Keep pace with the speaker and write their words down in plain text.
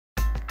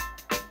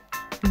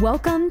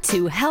Welcome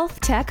to Health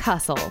Tech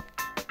Hustle.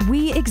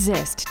 We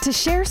exist to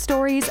share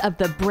stories of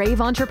the brave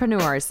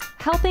entrepreneurs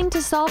helping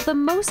to solve the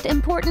most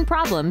important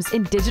problems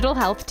in digital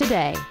health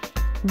today.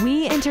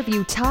 We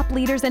interview top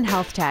leaders in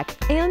health tech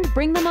and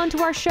bring them onto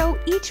our show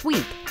each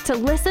week to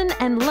listen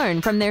and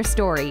learn from their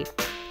story.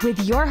 With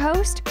your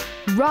host,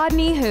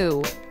 Rodney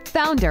Hu,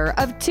 founder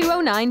of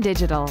 209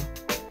 Digital.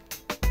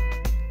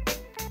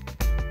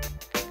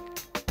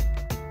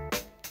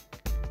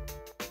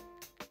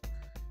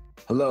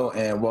 Hello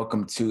and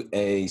welcome to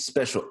a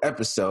special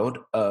episode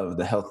of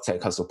the Health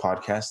Tech Hustle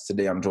podcast.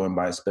 Today I'm joined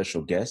by a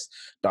special guest,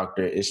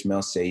 Dr.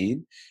 Ismail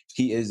Sayeed.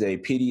 He is a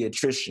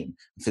pediatrician,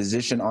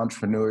 physician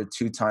entrepreneur,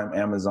 two-time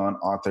Amazon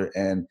author,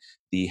 and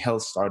the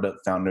health startup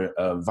founder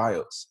of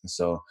ViOS.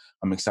 So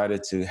I'm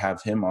excited to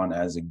have him on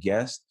as a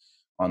guest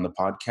on the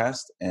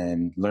podcast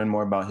and learn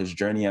more about his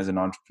journey as an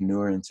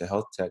entrepreneur into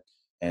health tech.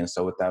 And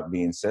so with that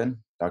being said,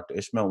 Dr.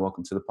 Ismail,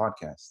 welcome to the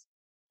podcast.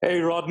 Hey,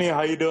 Rodney,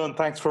 how you doing?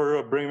 Thanks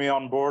for bringing me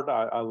on board.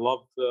 I love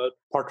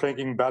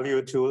partaking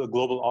value to a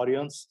global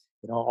audience.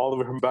 All the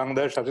way from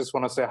Bangladesh. I just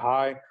want to say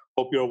hi.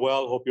 Hope you're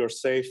well. Hope you're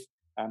safe.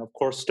 And of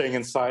course, staying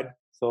inside.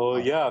 So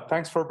yeah,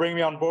 thanks for bringing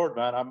me on board,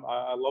 man.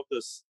 I love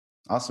this.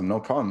 Awesome. No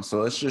problem.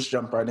 So let's just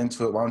jump right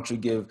into it. Why don't you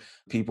give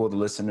people, the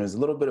listeners, a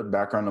little bit of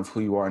background of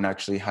who you are and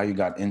actually how you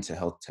got into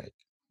health tech?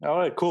 All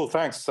right, cool.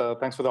 Thanks.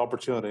 Thanks for the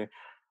opportunity.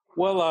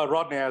 Well,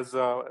 Rodney, as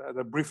I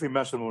briefly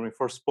mentioned when we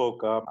first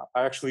spoke,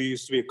 I actually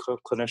used to be a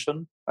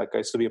clinician. Like I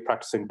used to be a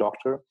practicing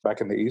doctor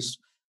back in the East.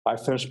 I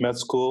finished med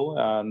school,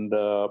 and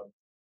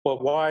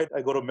why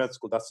I go to med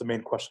school? That's the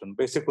main question.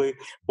 Basically,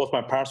 both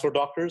my parents were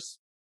doctors,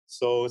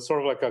 so it's sort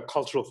of like a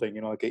cultural thing,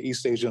 like an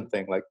East Asian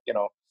thing. Like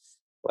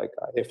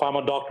if I'm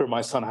a doctor, my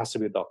son has to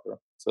be a doctor.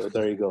 So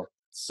there you go.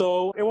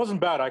 So it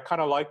wasn't bad. I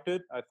kind of liked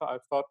it. I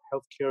thought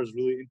healthcare is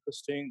really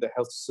interesting. The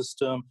health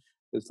system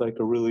is like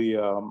a really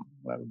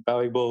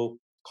valuable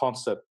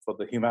concept for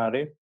the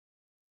humanity.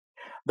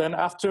 Then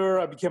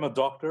after I became a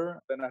doctor,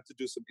 then I had to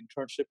do some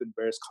internship in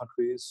various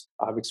countries.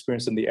 I have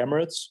experience in the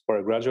Emirates, where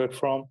I graduated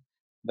from.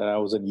 Then I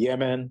was in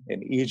Yemen,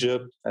 in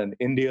Egypt, and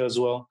India as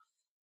well.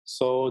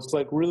 So it's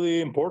like really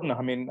important,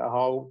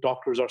 how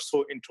doctors are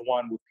so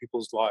intertwined with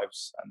people's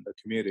lives and the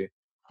community.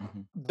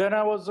 Mm-hmm. Then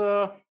I was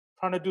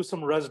trying to do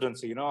some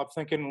residency. I'm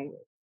thinking,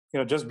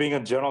 just being a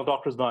general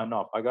doctor is not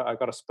enough. I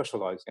got to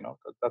specialize,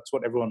 that's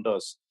what everyone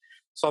does.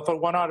 So I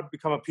thought, why not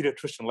become a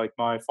pediatrician like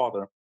my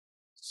father?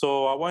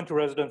 So I went to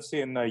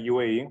residency in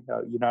UAE,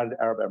 United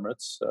Arab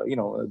Emirates,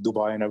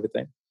 Dubai and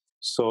everything.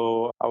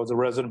 So I was a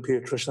resident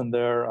pediatrician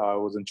there. I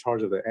was in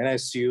charge of the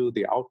NICU,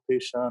 the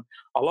outpatient.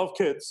 I love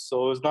kids,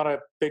 so it was not a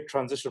big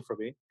transition for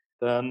me.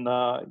 Then,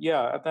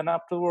 and then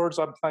afterwards,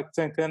 I'm like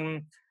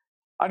thinking,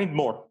 I need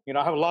more.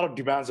 I have a lot of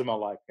demands in my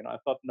life. I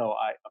thought, no,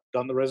 I've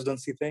done the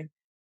residency thing.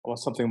 I want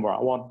something more.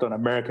 I want an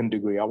American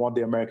degree. I want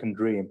the American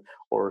dream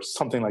or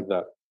something like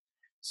that.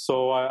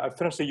 So I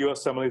finished the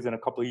U.S. assemblies in a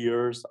couple of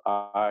years.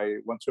 I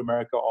went to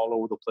America all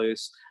over the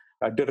place.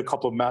 I did a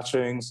couple of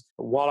matchings.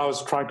 While I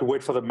was trying to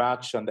wait for the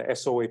match and the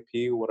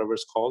SOAP, whatever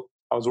it's called,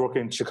 I was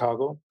working in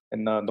Chicago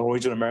in the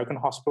Norwegian American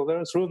hospital there.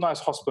 It's a really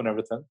nice hospital and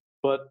everything.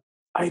 But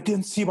I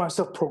didn't see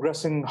myself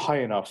progressing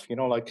high enough.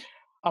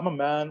 I'm a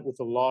man with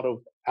a lot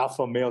of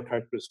alpha male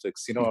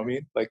characteristics. You know what I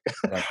mean? Like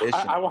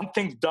I want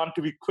things done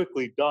to be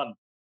quickly done.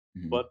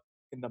 Mm-hmm. But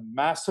in the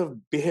massive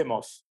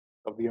behemoth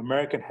of the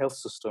American health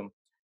system,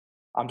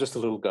 I'm just a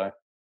little guy.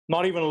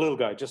 Not even a little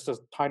guy, just a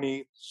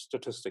tiny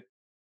statistic.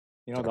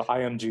 The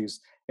IMGs,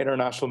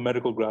 International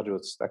Medical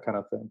Graduates, that kind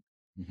of thing.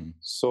 Mm-hmm.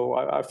 So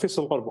I face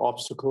a lot of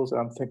obstacles,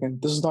 and I'm thinking,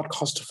 this is not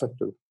cost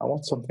effective. I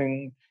want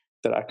something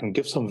that I can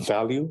give some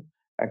value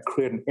and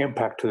create an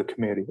impact to the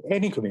community,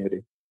 any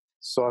community.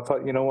 So I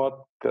thought,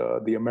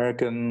 the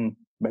American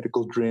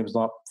medical dream is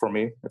not for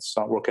me. It's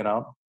not working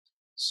out.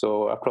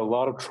 So after a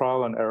lot of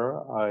trial and error,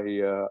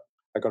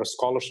 I got a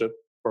scholarship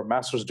for a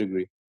master's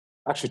degree.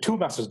 Actually, 2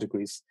 master's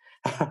degrees.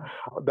 That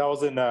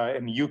was in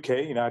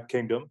UK, United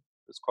Kingdom.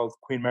 It's called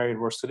Queen Mary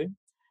University.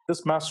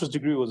 This master's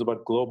degree was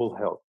about global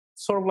health,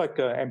 sort of like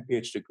an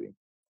MPH degree.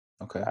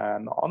 Okay.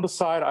 And on the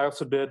side, I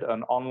also did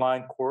an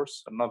online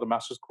course, another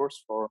master's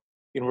course for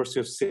University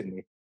of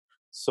Sydney.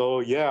 So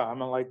yeah,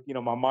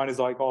 my mind is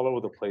like all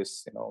over the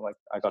place.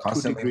 I got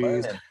constantly 2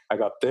 degrees, learning. I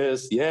got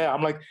this. Yeah,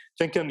 I'm like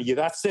thinking, yeah,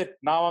 that's it.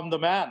 Now I'm the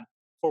man.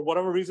 For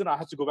whatever reason, I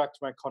had to go back to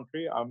my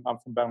country. I'm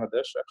from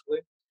Bangladesh,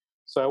 actually.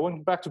 So I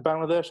went back to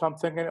Bangladesh. I'm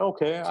thinking,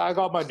 okay, I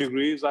got my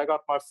degrees. I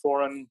got my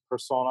foreign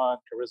persona and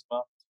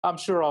charisma. I'm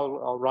sure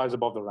I'll rise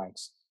above the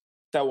ranks.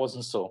 That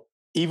wasn't so.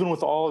 Even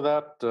with all of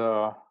that,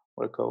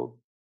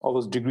 all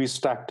those degrees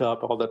stacked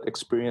up, all that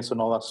experience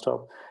and all that stuff,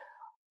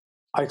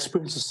 I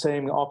experienced the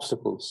same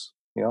obstacles.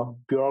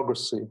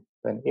 Bureaucracy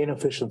and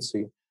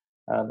inefficiency,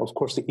 and of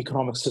course the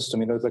economic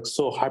system. It's like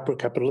so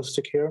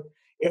hyper-capitalistic here.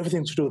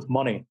 Everything to do with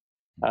money,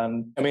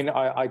 and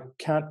I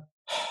can't.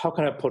 How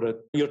can I put it?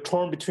 You're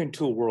torn between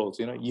 2 worlds.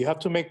 You have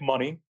to make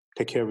money,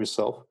 take care of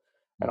yourself,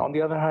 and on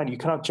the other hand, you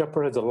cannot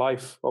jeopardize the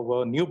life of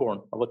a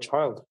newborn, of a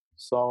child.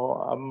 So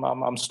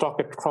I'm stuck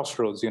at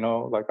crossroads.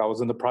 Like I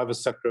was in the private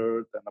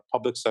sector, then the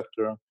public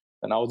sector.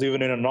 And I was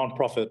even in a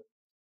nonprofit,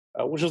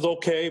 which is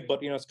okay, but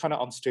it's kind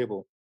of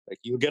unstable. Like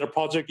you get a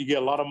project, you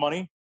get a lot of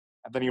money,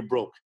 and then you're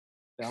broke.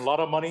 Then a lot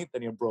of money,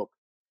 then you're broke.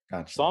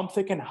 Gotcha. So I'm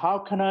thinking, how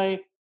can I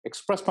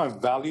express my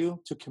value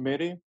to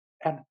community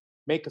and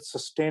make a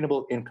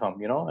sustainable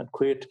income, and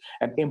create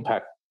an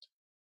impact?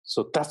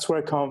 So that's where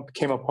I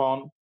came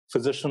upon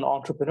physician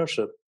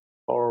entrepreneurship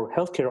or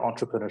healthcare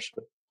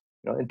entrepreneurship,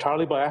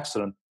 entirely by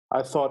accident.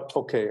 I thought,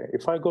 okay,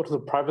 if I go to the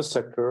private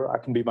sector, I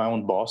can be my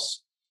own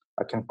boss.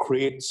 I can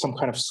create some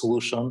kind of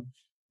solution,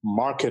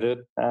 market it,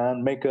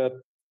 and make a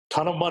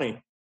ton of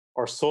money,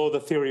 or so the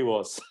theory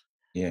was.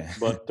 Yeah.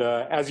 But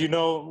as you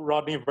know,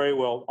 Rodney, very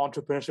well,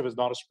 entrepreneurship is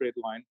not a straight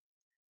line.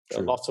 There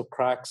are lots of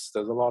cracks.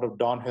 There's a lot of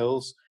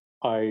downhills.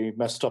 I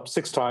messed up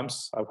 6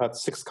 times. I've had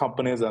 6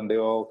 companies, and they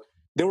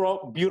were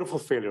all beautiful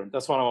failure.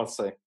 That's what I want to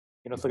say.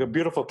 It's like a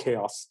beautiful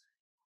chaos.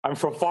 I'm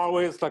from far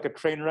away. It's like a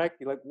train wreck.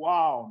 You're like,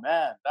 wow,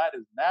 man, that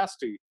is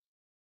nasty.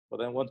 But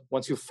then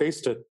once you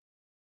faced it,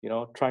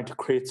 trying to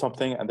create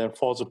something and then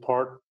falls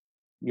apart,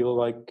 you're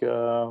like,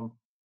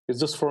 is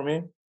this for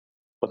me?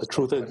 But the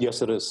truth is,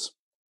 yes, it is.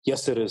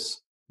 Yes, it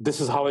is. This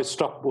is how I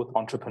stuck with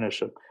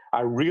entrepreneurship.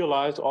 I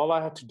realized all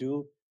I had to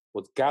do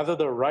was gather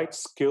the right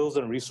skills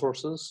and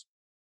resources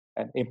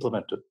and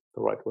implement it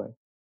the right way.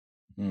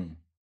 Okay.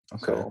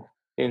 So,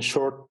 in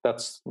short,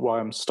 that's why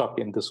I'm stuck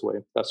in this way.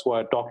 That's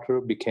why a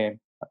doctor became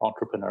an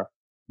entrepreneur.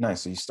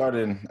 Nice. So you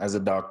started as a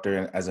doctor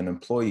and as an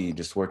employee,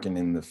 just working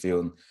in the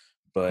field,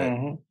 but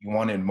you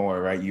wanted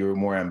more, right? You were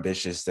more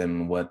ambitious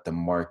than what the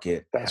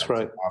market That's had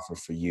right. to offer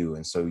for you.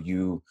 And so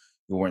you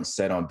weren't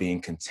set on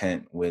being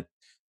content with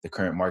the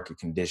current market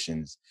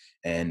conditions.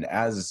 And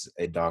as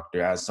a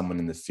doctor, as someone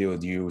in the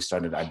field, you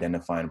started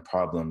identifying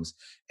problems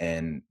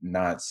and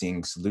not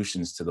seeing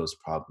solutions to those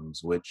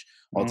problems, which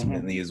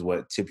ultimately is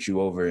what tipped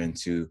you over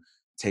into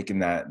taking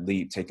that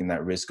leap, taking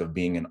that risk of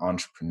being an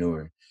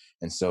entrepreneur.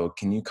 And so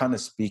can you kind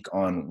of speak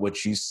on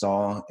what you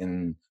saw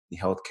in the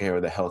healthcare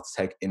or the health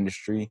tech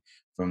industry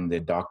from the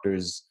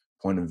doctor's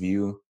point of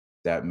view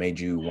that made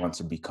you want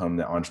to become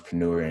the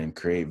entrepreneur and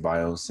create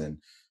ViOS and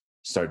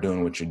start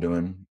doing what you're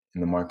doing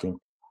in the market?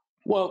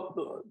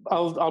 Well,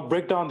 I'll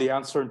break down the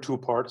answer in 2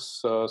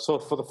 parts. So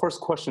for the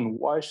first question,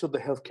 why should the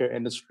healthcare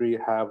industry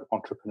have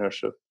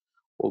entrepreneurship?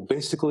 Well,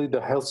 basically, the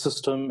health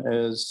system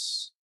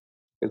is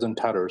in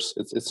tatters.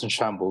 It's in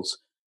shambles.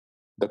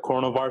 The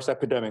coronavirus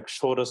epidemic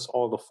showed us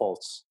all the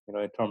faults,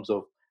 in terms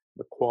of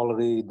the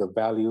quality, the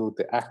value,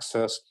 the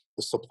access,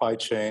 the supply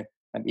chain,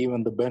 and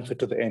even the benefit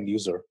to the end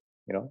user,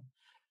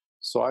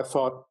 So I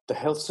thought the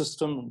health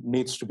system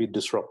needs to be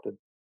disrupted.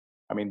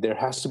 I mean, there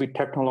has to be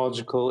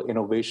technological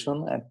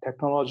innovation and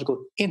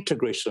technological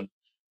integration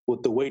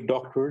with the way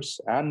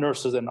doctors and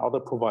nurses and other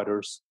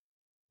providers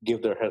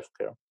give their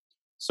healthcare.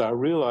 So I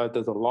realized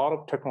there's a lot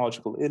of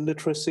technological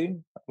illiteracy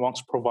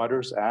amongst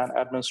providers and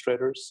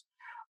administrators.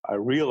 I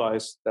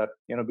realized that,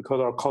 because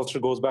our culture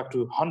goes back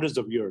to hundreds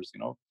of years,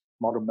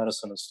 modern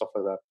medicine and stuff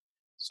like that.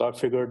 So I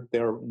figured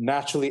they're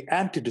naturally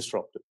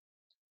anti-disruptive.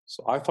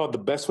 So I thought the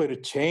best way to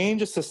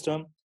change a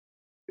system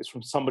is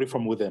from somebody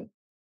from within.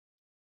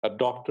 A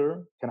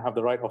doctor can have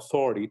the right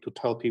authority to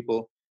tell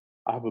people,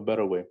 I have a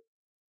better way.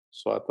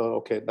 So I thought,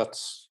 okay,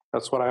 that's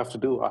what I have to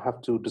do. I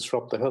have to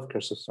disrupt the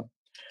healthcare system.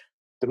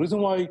 The reason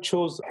why I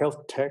chose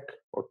health tech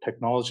or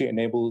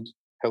technology-enabled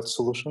health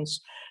solutions,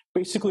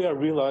 basically I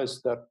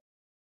realized that,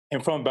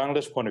 and from a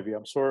Bangladesh point of view,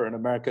 I'm sure in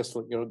America,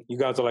 so, you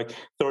guys are like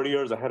 30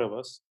 years ahead of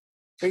us.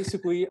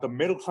 Basically, the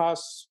middle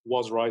class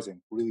was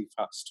rising really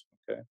fast.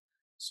 Okay,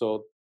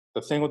 so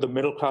the thing with the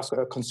middle class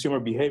consumer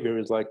behavior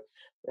is like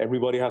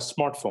everybody has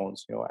smartphones,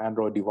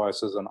 Android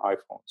devices and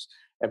iPhones.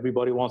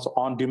 Everybody wants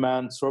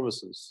on-demand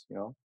services,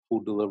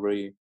 food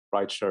delivery,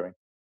 ride sharing.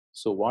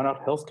 So why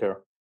not healthcare?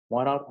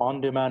 Why not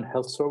on-demand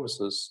health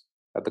services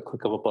at the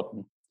click of a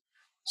button?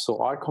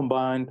 So I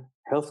combined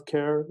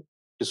healthcare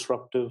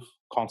disruptive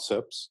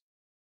concepts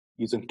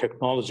using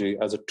technology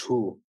as a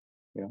tool,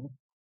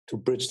 to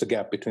bridge the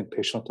gap between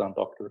patients and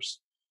doctors.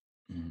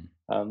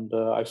 And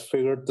I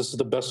figured this is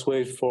the best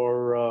way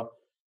for,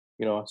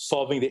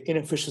 solving the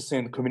inefficiency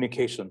in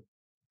communication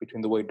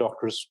between the way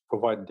doctors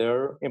provide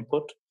their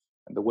input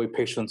and the way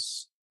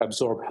patients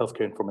absorb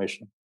healthcare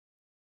information.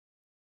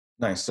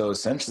 Nice. So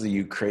essentially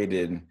you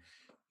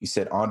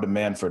said on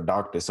demand for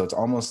doctors. So it's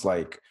almost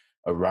like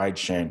a ride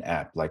sharing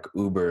app like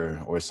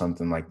Uber or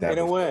something like that. In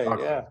a way,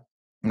 yeah.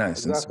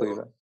 Nice. Exactly. And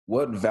so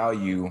what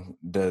value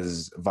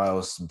does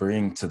ViOS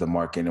bring to the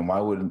market, and why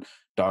would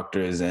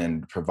doctors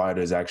and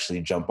providers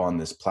actually jump on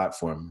this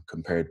platform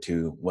compared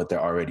to what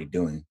they're already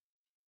doing?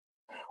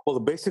 Well,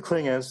 the basic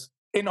thing is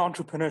in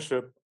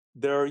entrepreneurship,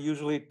 there are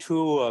usually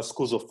 2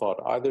 schools of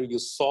thought. Either you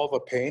solve a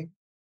pain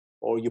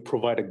or you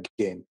provide a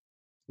gain.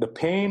 The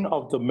pain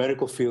of the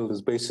medical field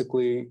is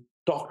basically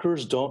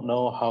doctors don't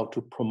know how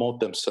to promote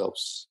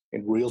themselves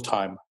in real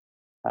time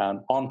and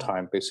on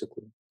time,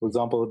 basically. For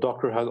example, a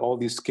doctor has all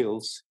these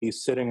skills.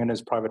 He's sitting in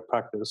his private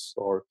practice,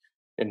 or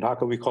in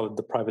Dhaka, we call it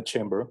the private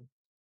chamber.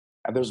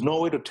 And there's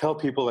no way to tell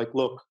people like,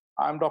 look,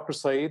 I'm Dr.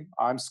 Sayeed.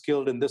 I'm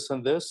skilled in this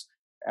and this,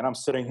 and I'm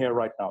sitting here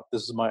right now.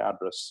 This is my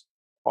address.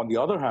 On the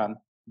other hand,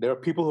 there are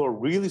people who are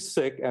really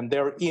sick and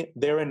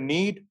they're in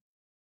need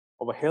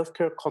of a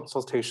healthcare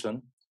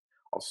consultation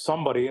of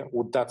somebody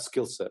with that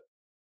skill set.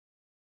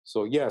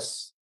 So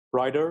yes,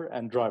 rider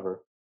and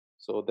driver.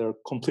 So they're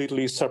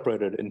completely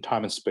separated in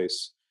time and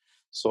space.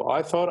 So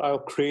I thought I'll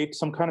create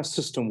some kind of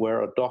system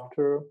where a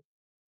doctor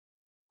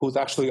who's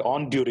actually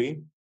on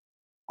duty,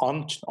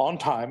 on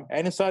time,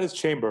 and inside his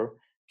chamber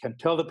can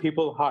tell the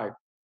people, "Hi,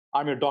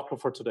 I'm your doctor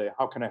for today.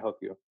 How can I help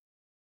you?"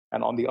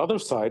 And on the other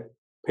side,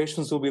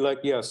 patients will be like,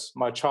 "Yes,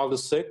 my child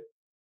is sick.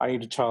 I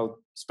need a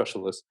child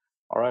specialist.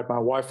 All right, my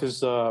wife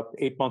is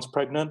 8 months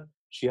pregnant.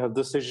 She has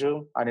this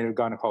issue. I need a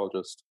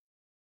gynecologist."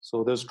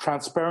 So there's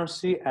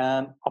transparency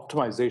and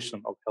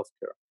optimization of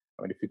healthcare.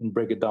 I mean, if you can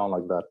break it down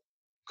like that,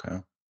 Okay.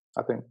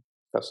 I think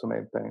that's the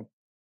main thing.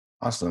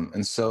 Awesome.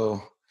 And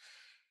so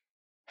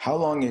how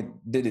long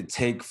did it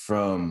take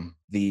from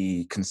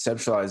the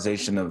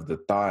conceptualization of the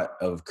thought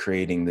of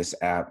creating this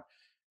app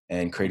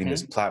and creating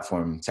this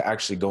platform to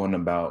actually going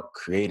about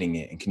creating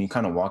it? And can you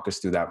kind of walk us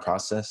through that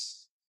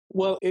process?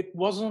 Well, it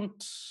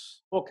wasn't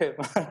okay.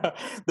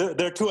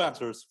 There are two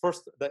answers.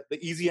 First, the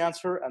easy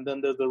answer, and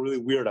then there's the really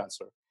weird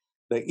answer.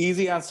 The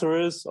easy answer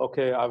is,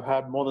 okay, I've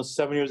had more than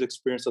 7 years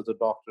experience as a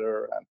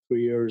doctor and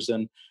 3 years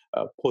in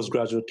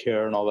postgraduate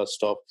care and all that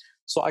stuff.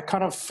 So I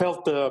kind of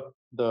felt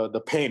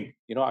the pain.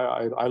 You know,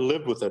 I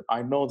lived with it.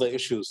 I know the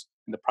issues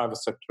in the private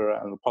sector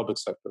and the public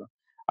sector.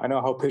 I know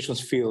how patients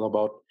feel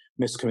about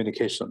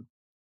miscommunication.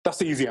 That's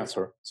the easy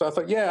answer. So I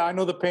thought, yeah, I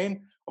know the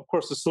pain. Of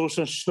course, the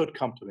solution should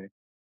come to me.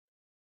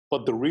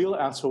 But the real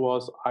answer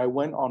was I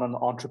went on an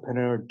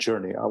entrepreneur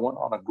journey. I went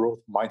on a growth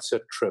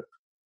mindset trip.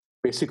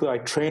 Basically, I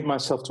trained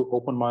myself to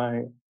open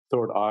my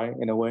third eye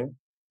in a way,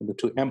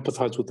 to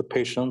empathize with the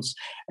patients,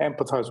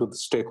 empathize with the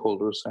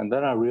stakeholders. And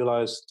then I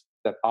realized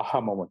that aha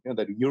moment,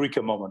 that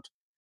eureka moment.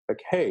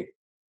 Like, hey,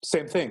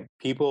 same thing.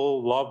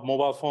 People love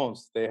mobile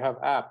phones. They have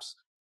apps.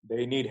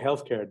 They need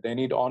healthcare. They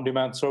need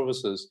on-demand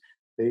services.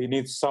 They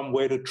need some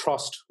way to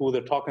trust who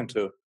they're talking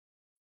to.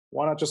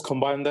 Why not just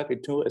combine that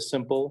into a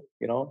simple,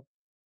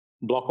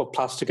 block of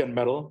plastic and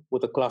metal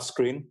with a glass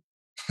screen,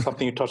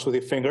 something you touch with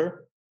your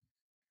finger?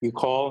 You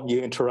call,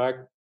 you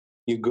interact,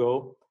 you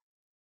go,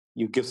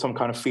 you give some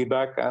kind of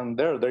feedback, and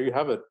there you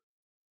have it.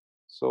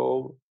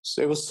 So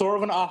it was sort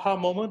of an aha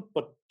moment,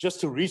 but just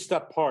to reach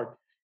that part,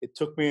 it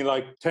took me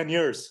like 10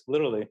 years,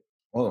 literally.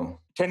 Oh,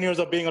 10 years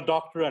of being a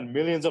doctor and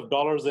millions of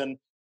dollars in,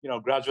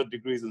 graduate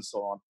degrees and so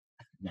on.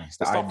 nice.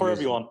 It's not for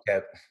everyone.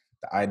 The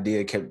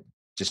idea kept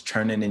just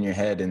churning in your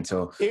head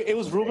until It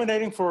was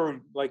ruminating for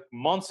like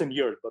months and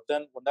years. But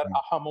then when that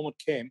aha moment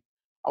came,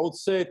 I would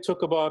say it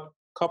took about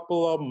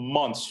couple of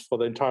months for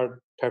the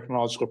entire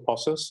technological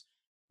process.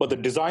 But the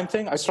design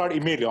thing, I started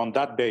immediately on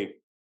that day.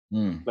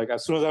 Like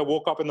as soon as I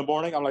woke up in the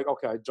morning, I'm like,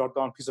 okay, I jot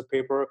down a piece of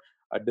paper.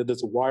 I did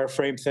this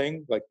wireframe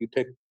thing. Like you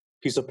take a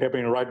piece of paper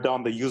and write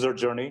down the user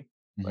journey.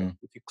 Like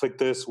if you click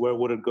this, where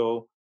would it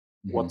go?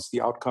 What's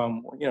the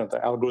outcome? The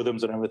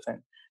algorithms and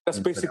everything. That's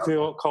basically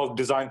called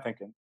design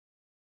thinking.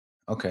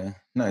 Okay,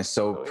 nice.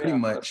 So pretty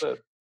much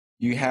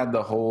you had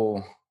the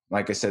whole,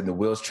 like I said, the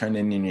wheels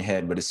turning in your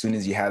head, but as soon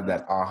as you had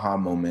that aha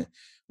moment,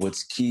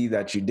 what's key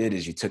that you did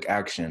is you took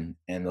action,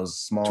 and those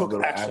small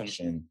little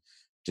action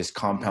just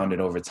compounded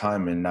over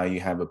time. And now you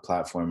have a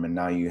platform, and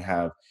now you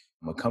have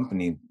a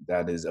company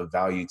that is of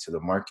value to the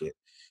market.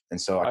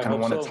 And so I kind of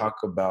want to talk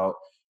about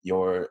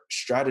your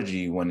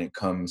strategy when it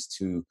comes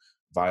to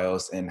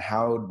ViOS, and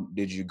how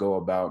did you go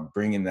about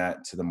bringing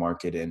that to the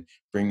market and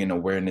bringing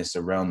awareness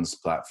around this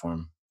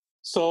platform?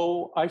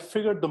 So I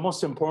figured the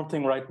most important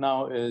thing right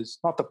now is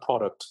not the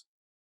product.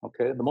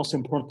 Okay, the most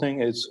important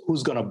thing is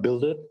who's going to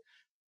build it,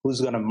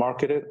 who's going to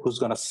market it, who's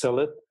going to sell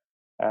it,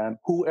 and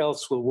who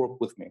else will work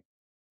with me.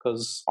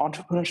 Because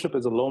entrepreneurship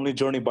is a lonely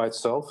journey by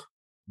itself,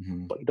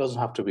 but it doesn't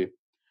have to be.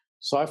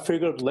 So I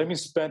figured, let me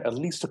spend at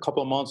least a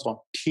couple of months on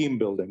team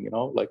building,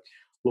 like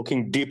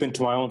looking deep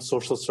into my own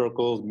social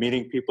circles,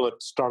 meeting people at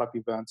startup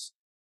events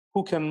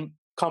who can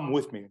come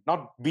with me,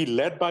 not be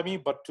led by me,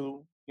 but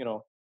to,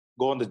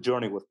 go on the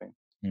journey with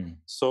me.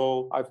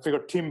 So I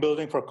figured team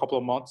building for a couple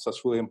of months,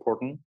 that's really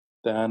important.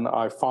 Then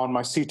I found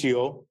my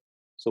CTO.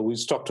 So we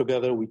stuck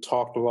together, we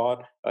talked a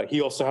lot.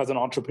 He also has an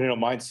entrepreneurial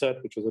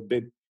mindset, which was a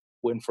big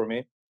win for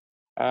me.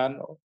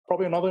 And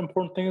probably another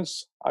important thing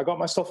is I got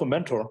myself a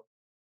mentor.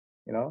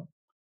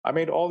 I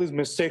made all these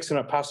mistakes in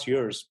the past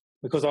years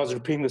because I was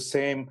repeating the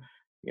same,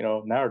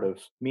 narrative,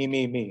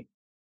 me.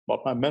 But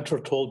my mentor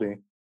told me,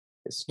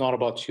 it's not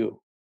about you.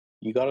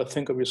 You got to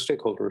think of your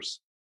stakeholders.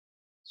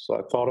 So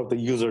I thought of the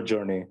user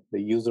journey, the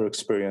user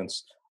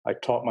experience. I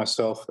taught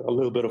myself a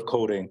little bit of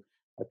coding.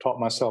 I taught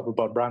myself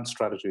about brand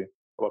strategy,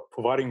 about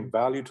providing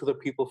value to the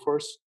people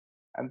first,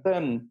 and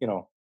then,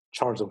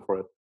 charge them for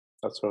it,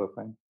 that sort of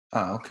thing.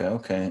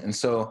 Okay. And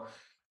so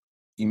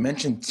you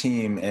mentioned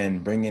team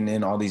and bringing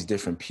in all these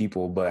different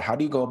people, but how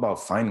do you go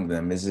about finding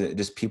them? Is it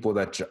just people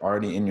that you're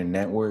already in your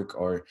network,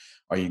 or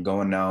are you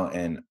going out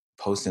and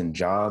posting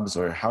jobs,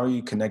 or how are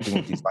you connecting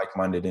with these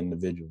like-minded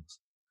individuals?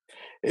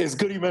 It's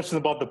good you mentioned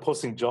about the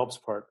posting jobs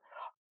part.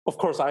 of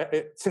course,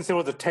 since it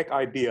was a tech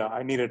idea,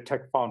 I needed a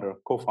tech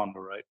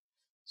co-founder, right?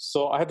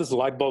 So I had this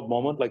light bulb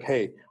moment like,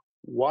 hey,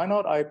 why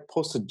not I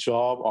post a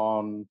job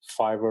on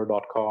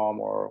Fiverr.com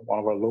or one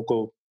of our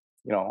local,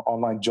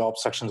 online job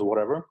sections or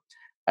whatever,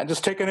 and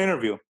just take an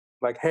interview.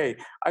 Like, hey,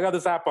 I got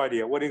this app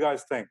idea. What do you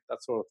guys think?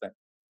 That sort of thing.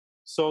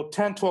 So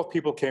 10, 12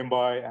 people came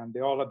by and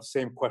they all had the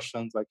same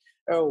questions like,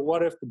 oh,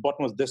 what if the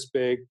button was this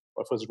big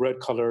or if it was red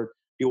colored?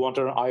 Do you want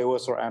it on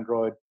iOS or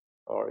Android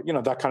or,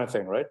 that kind of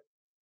thing, right?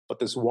 But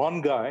this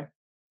one guy,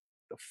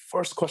 the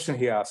first question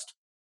he asked,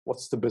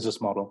 what's the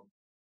business model?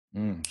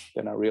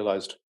 Then I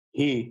realized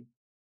he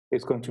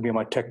is going to be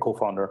my tech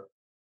co-founder.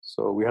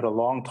 So we had a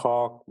long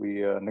talk.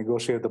 We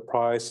negotiated the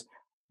price.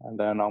 And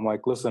then I'm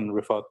like, listen,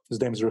 Rifat, his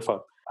name is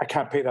Rifat. I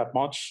can't pay that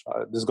much.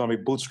 This is going to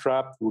be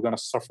bootstrapped. We're going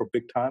to suffer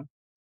big time.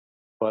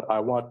 But I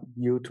want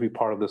you to be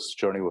part of this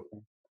journey with me.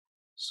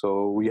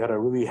 So we had a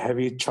really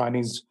heavy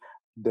Chinese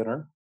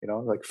dinner,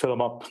 like fill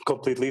him up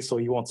completely so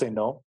he won't say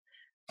no.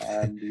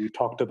 And we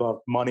talked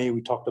about money.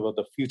 We talked about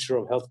the future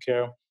of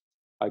healthcare.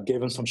 I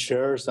gave him some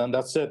shares, and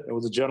that's it. It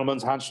was a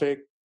gentleman's handshake,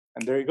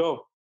 and there you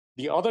go.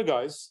 The other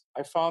guys,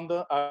 I found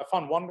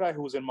one guy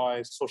who was in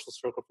my social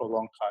circle for a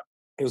long time.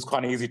 It was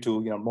kind of easy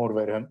to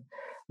motivate him.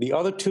 The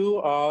other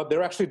two,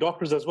 they're actually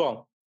doctors as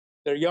well.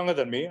 They're younger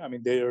than me. I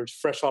mean, they're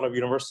fresh out of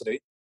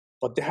university,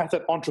 but they have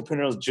that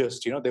entrepreneurial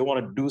gist. They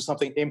want to do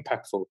something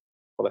impactful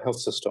for the health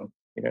system,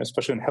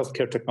 especially in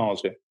healthcare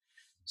technology.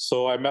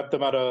 So I met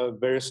them at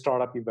various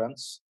startup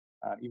events,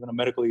 and even a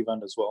medical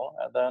event as well.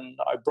 And then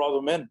I brought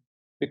them in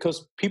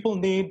because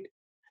people they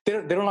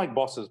don't like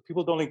bosses.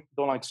 People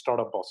don't like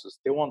startup bosses.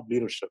 They want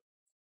leadership.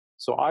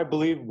 So I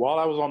believe while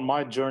I was on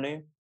my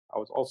journey, I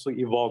was also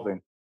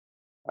evolving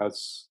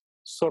as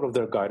sort of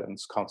their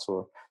guidance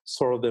counselor,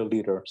 sort of their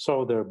leader,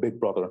 sort of their big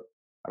brother.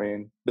 I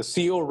mean, the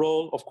CEO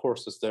role, of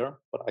course, is there.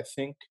 But I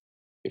think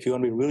if you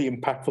want to be really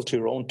impactful to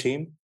your own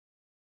team,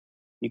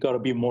 you got to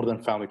be more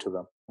than family to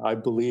them. I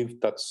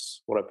believe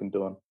that's what I've been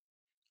doing.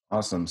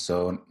 Awesome.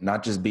 So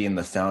not just being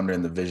the founder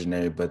and the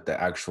visionary, but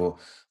the actual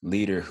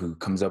leader who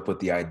comes up with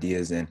the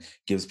ideas and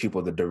gives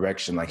people the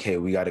direction like, hey,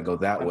 we got to go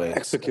that way.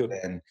 Execute.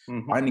 And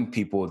finding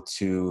people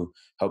to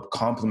help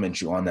complement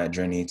you on that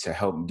journey to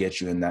help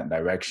get you in that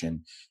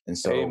direction. And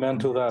so, amen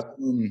to that.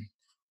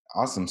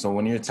 Awesome. So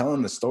when you're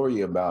telling the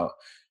story about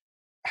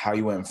how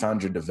you went and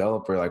found your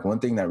developer, like one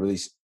thing that really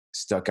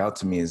stuck out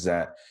to me is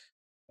that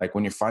like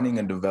when you're finding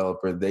a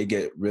developer, they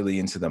get really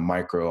into the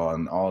micro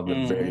on all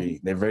the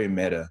they're very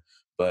meta,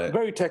 but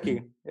very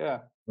techie. Yeah.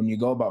 When you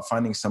go about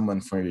finding someone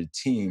for your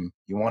team,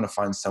 you want to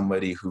find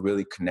somebody who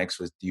really connects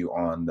with you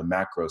on the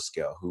macro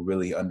scale, who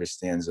really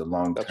understands the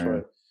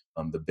long-term,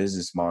 the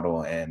business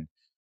model and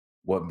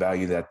what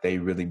value that they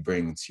really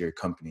bring to your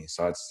company.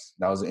 So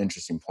that was an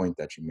interesting point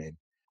that you made.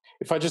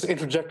 If I just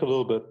interject a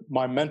little bit,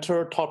 my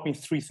mentor taught me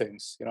three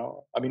things,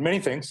 many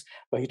things,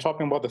 but he taught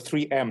me about the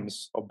 3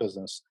 M's of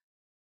business: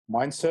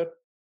 mindset,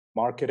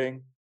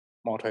 marketing,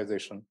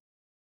 monetization.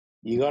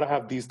 You got to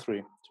have these 3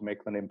 to make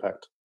an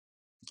impact.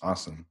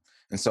 Awesome.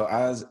 And so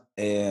as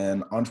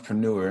an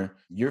entrepreneur,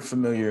 you're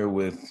familiar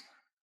with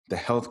the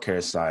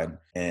healthcare side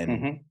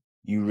and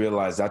you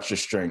realize that's your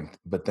strength,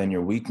 but then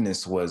your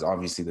weakness was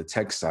obviously the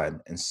tech side.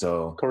 And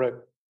so correct,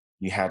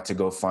 you had to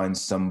go find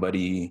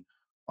somebody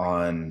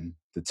on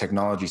the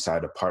technology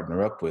side to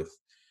partner up with.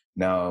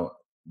 Now,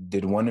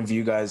 did one of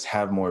you guys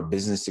have more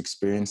business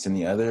experience than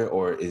the other,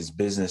 or is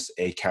business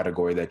a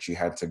category that you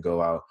had to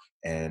go out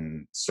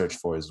and search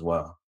for as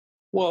well?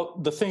 Well,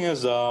 the thing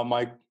is,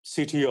 my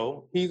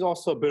CTO, he's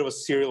also a bit of a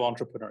serial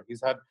entrepreneur.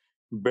 He's had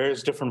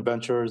various different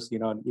ventures,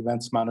 in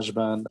events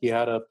management.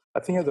 I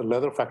think he has a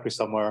leather factory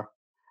somewhere.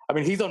 I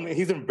mean, he's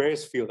in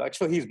various fields.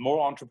 Actually, he's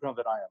more entrepreneur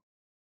than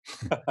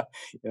I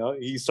am.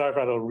 He started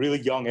at a really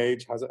young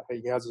age.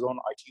 He has his own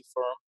IT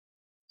firm.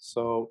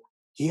 So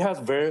he has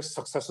various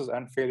successes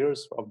and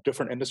failures of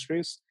different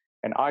industries.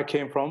 And I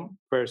came from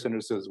various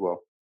industries as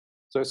well.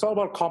 So it's all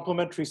about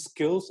complementary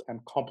skills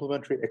and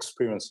complementary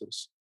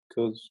experiences,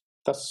 because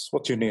that's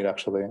what you need,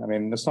 actually. I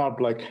mean, it's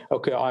not like,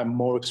 okay, I'm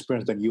more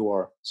experienced than you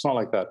are. It's not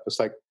like that. It's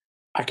like,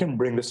 I can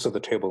bring this to the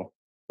table.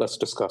 Let's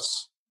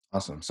discuss.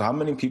 Awesome. So how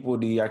many people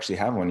do you actually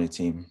have on your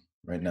team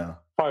right now?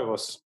 5 of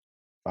us.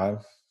 5?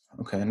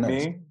 Okay,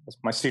 nice. Me,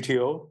 my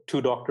CTO,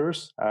 2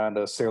 doctors, and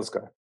a sales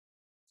guy.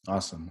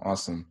 Awesome.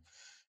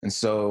 And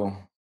so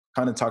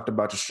kind of talked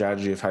about your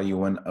strategy of how you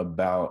went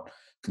about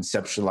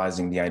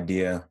conceptualizing the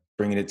idea,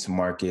 bringing it to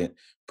market,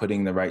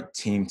 putting the right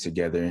team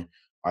together.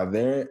 Are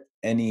there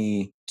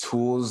any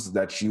tools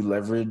that you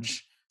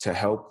leverage to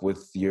help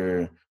with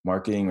your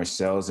marketing or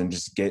sales and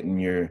just getting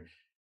your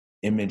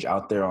image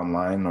out there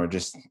online, or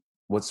just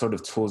what sort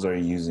of tools are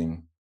you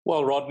using?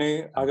 Well,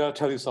 Rodney, I got to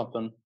tell you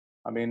something.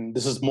 I mean,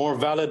 this is more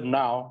valid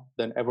now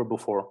than ever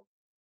before.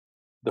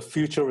 The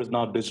future is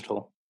now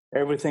digital.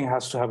 Everything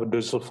has to have a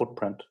digital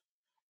footprint.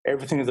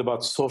 Everything is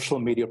about social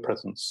media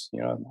presence,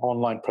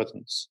 online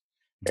presence.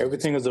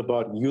 Everything is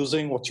about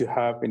using what you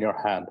have in your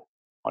hand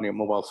on your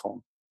mobile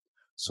phone.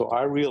 So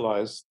I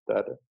realized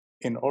that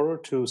in order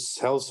to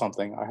sell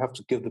something, I have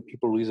to give the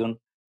people reason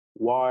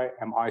why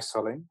am I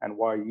selling and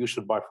why you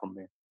should buy from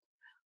me.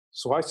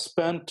 So I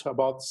spent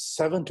about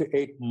 7 to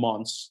 8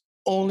 months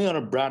only on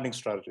a branding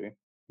strategy,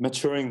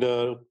 maturing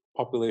the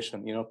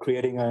population,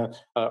 creating a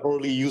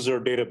early user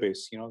database,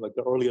 like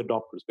the early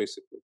adopters,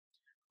 basically.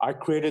 I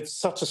created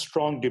such a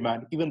strong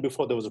demand even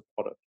before there was a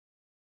product.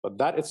 But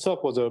that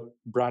itself was a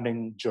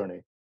branding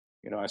journey.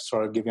 I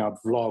started giving out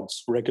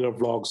vlogs, regular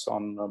vlogs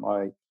on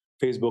my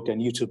Facebook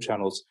and YouTube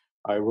channels.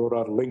 I wrote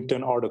out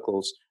LinkedIn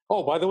articles.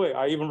 Oh, by the way,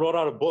 I even wrote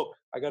out a book.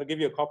 I got to give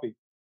you a copy.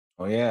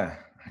 Oh yeah,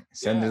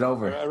 send it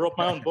over. I wrote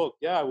my own book.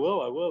 Yeah, I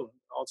will.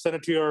 I'll send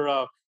it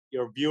to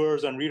your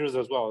viewers and readers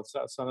as well.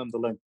 I'll send them the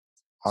link.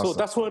 Awesome. So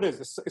that's what it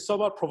is. It's all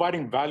about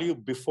providing value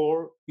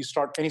before you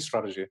start any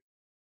strategy.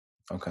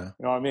 Okay. You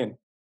know what I mean?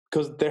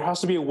 Because there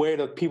has to be a way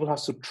that people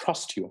have to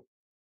trust you.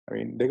 I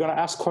mean, they're going to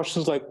ask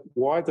questions like,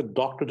 why is the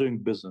doctor doing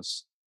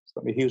business? It's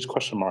going to be a huge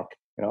question mark,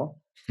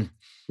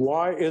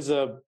 Why is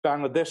a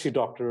Bangladeshi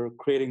doctor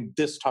creating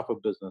this type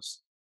of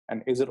business?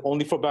 And is it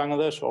only for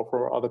Bangladesh or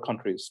for other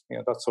countries?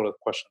 That sort of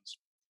questions.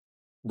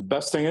 The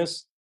best thing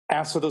is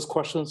answer those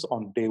questions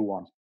on day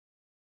one.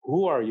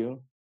 Who are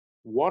you?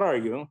 What are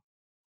you?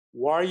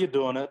 Why are you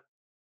doing it?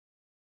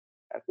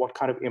 And what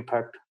kind of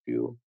impact do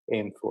you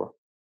aim for?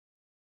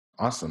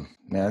 Awesome.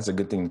 Man, that's a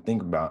good thing to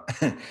think about.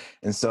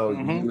 And so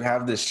you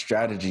have this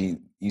strategy.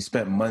 You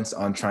spent months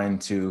on trying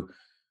to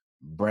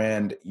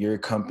brand your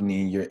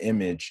company, your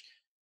image,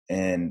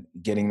 and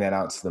getting that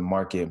out to the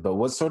market. But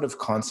what sort of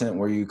content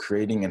were you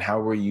creating and how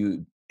were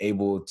you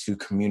able to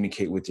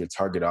communicate with your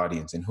target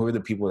audience? And who are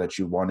the people that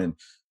you wanted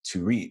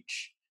to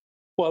reach?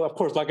 Well, of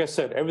course, like I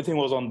said, everything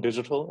was on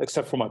digital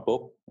except for my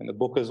book. And the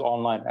book is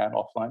online and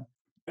offline.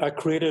 I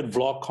created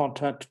vlog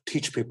content to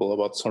teach people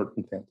about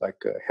certain things like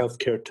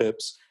healthcare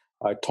tips.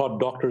 I taught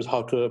doctors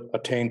how to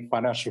attain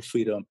financial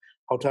freedom,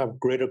 how to have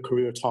greater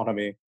career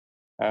autonomy.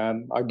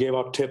 And I gave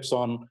out tips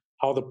on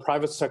how the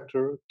private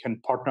sector can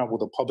partner up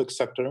with the public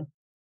sector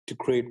to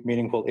create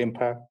meaningful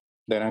impact.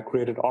 Then I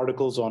created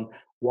articles on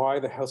why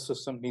the health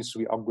system needs to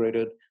be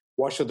upgraded.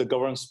 Why should the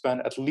government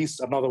spend at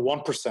least another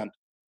 1%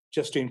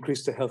 just to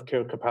increase the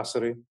healthcare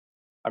capacity?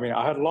 I mean,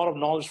 I had a lot of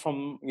knowledge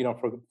from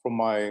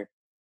my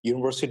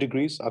university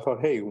degrees. I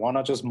thought, hey, why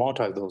not just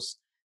monetize those?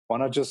 Why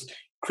not just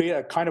create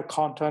a kind of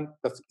content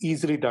that's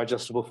easily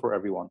digestible for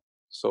everyone?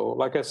 So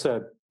like I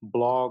said,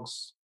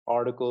 blogs,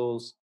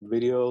 articles,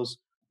 videos,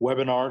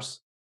 webinars,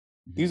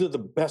 these are the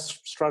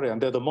best strategy,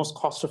 and they're the most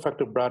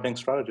cost-effective branding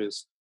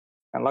strategies.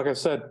 And like I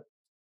said,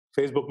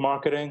 Facebook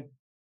marketing,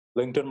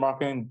 LinkedIn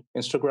marketing,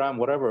 Instagram,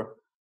 whatever.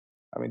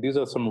 I mean, these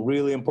are some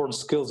really important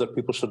skills that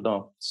people should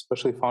know,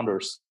 especially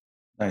founders.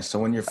 Nice. So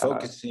when you're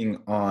focusing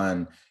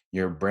on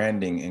your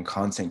branding and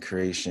content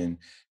creation,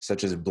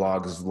 such as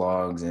blogs,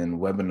 vlogs, and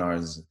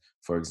webinars,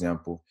 for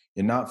example,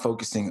 you're not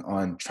focusing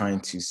on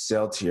trying to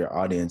sell to your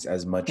audience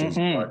as much as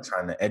you are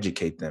trying to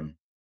educate them.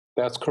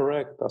 That's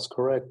correct.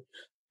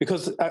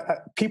 Because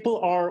people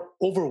are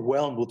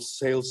overwhelmed with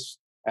sales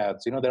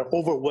ads. They're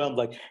overwhelmed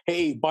like,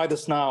 hey, buy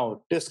this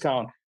now,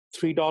 discount,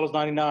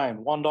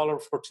 $3.99,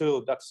 $1 for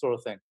two, that sort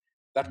of thing.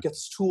 That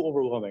gets too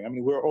overwhelming. I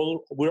mean,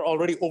 we're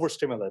already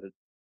overstimulated.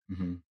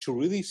 To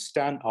really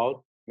stand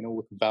out,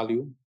 with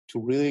value, to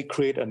really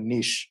create a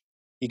niche,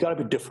 you got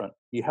to be different.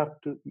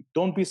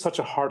 Don't be such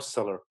a hard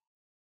seller.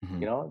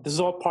 This is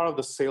all part of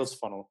the sales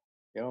funnel.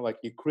 Like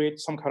you create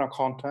some kind of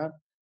content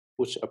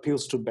which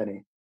appeals to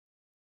many.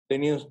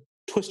 Then you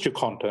twist your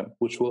content,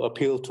 which will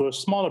appeal to a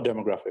smaller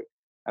demographic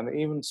and an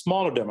even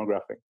smaller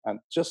demographic. And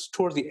just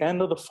towards the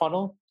end of the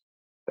funnel,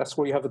 that's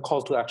where you have the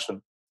call to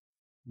action.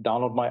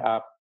 Download my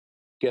app,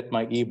 get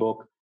my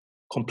ebook,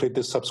 complete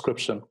this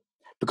subscription.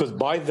 Because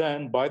by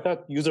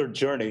that user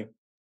journey,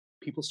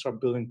 people start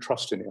building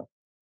trust in you.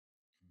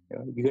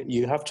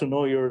 You have to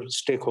know your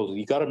stakeholders.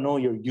 You got to know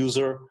your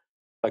user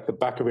like the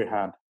back of your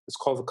hand. It's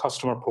called the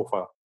customer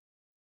profile.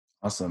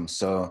 Awesome.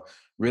 So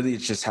really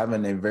it's just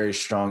having a very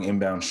strong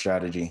inbound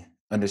strategy,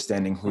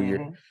 understanding who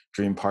your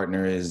dream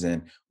partner is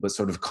and what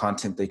sort of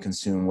content they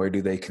consume, where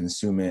do they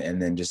consume it, and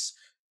then just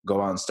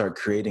go out and start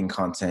creating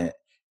content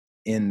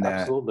in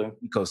that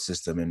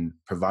ecosystem and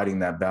providing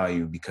that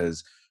value,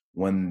 because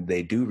when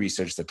they do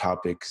research the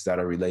topics that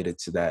are related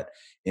to that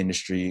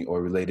industry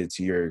or related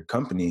to your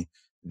company,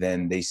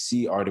 then they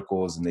see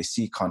articles and they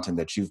see content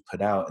that you've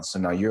put out. And so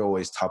now you're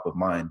always top of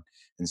mind.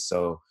 And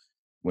so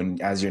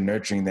as you're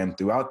nurturing them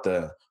throughout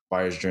the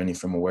buyer's journey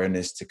from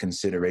awareness to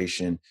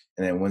consideration,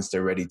 and then once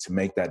they're ready to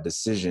make that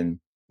decision,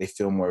 they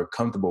feel more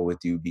comfortable with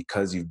you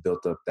because you've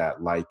built up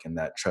that like and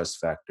that trust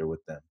factor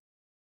with them.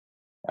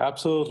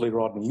 Absolutely,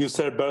 Rodney. You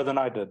said it better than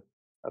I did.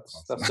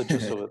 That's the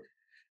gist of it.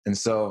 And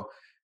so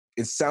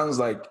it sounds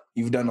like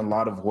you've done a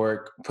lot of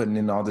work, putting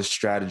in all this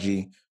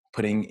strategy,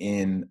 putting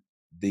in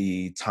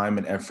the time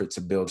and effort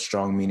to build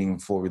strong,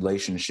 meaningful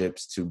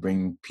relationships, to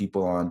bring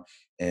people on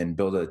and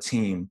build a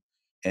team.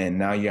 And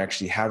now you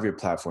actually have your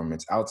platform.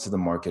 It's out to the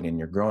market and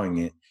you're growing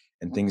it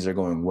and things are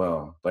going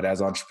well. But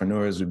as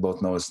entrepreneurs, we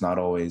both know it's not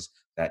always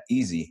that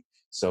easy.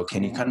 So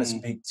can you kind of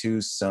speak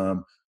to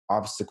some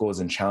obstacles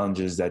and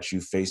challenges that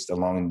you faced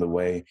along the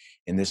way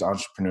in this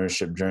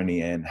entrepreneurship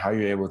journey and how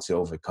you're able to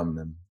overcome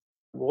them.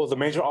 Well, the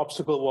major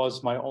obstacle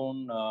was my own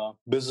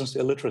business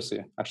illiteracy.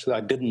 Actually,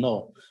 I didn't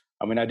know.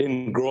 I mean, I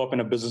didn't grow up in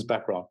a business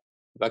background.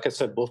 Like I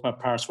said, both my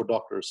parents were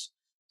doctors.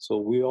 So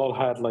we all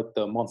had like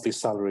the monthly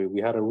salary.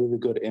 We had a really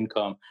good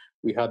income.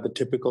 We had the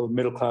typical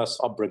middle class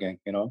upbringing,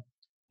 you know.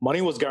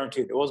 Money was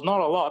guaranteed. It was not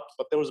a lot,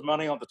 but there was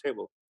money on the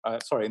table.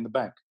 In the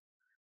bank.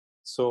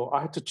 So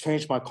I had to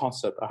change my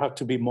concept. I have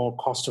to be more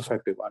cost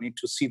effective. I need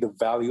to see the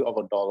value of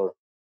a dollar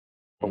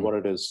for what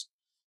it is.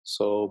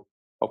 So,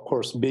 of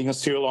course, being a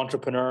serial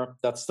entrepreneur,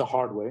 that's the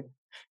hard way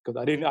because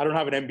I don't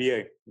have an MBA,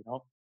 you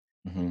know.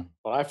 Mm-hmm.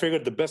 But I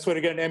figured the best way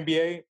to get an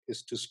MBA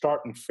is to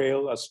start and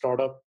fail a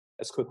startup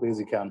as quickly as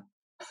you can.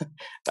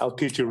 I'll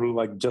teach you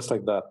like just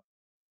like that.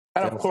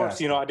 And of course,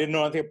 you know, I didn't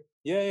know anything.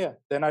 Yeah.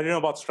 Then I didn't know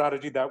about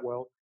strategy that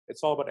well.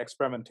 It's all about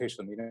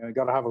experimentation. You know, you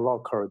got to have a lot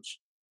of courage.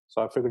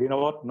 So I figured, you know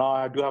what? Now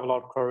I do have a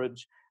lot of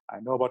courage. I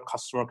know about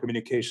customer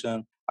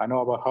communication. I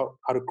know about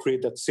how to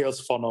create that sales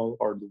funnel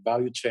or the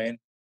value chain.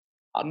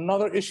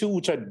 Another issue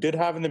which I did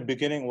have in the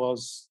beginning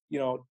was, you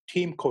know,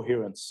 team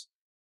coherence.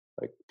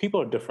 Like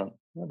people are different.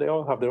 You know, they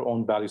all have their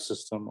own value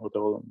system or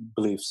their own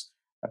beliefs.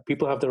 And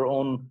people have their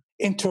own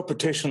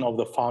interpretation of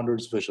the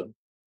founder's vision.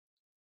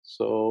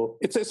 So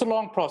it's a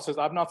long process.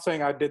 I'm not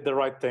saying I did the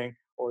right thing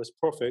or it's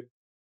perfect,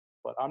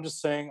 but I'm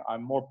just saying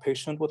I'm more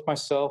patient with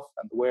myself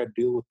and the way I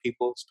deal with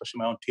people, especially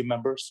my own team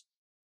members.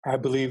 I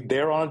believe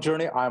they're on a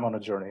journey, I'm on a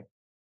journey.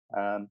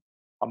 And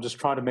I'm just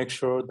trying to make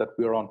sure that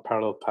we're on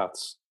parallel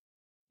paths.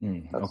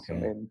 That's the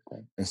main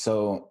thing. And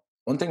so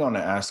one thing I want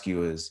to ask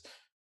you is,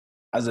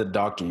 as a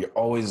doctor, you're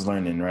always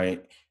learning,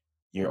 right?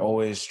 You're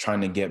always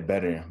trying to get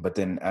better. But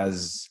then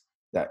as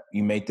that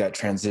you make that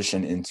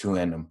transition into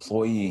an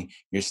employee,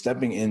 you're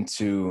stepping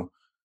into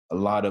a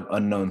lot of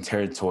unknown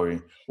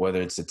territory,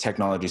 whether it's the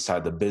technology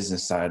side, the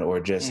business side, or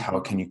just how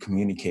can you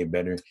communicate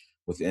better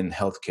within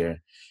healthcare.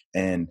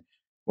 And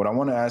what I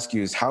want to ask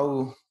you is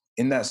how,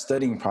 in that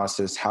studying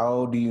process,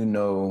 how do you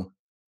know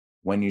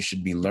when you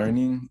should be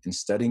learning and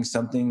studying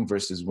something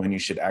versus when you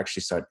should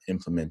actually start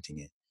implementing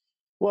it?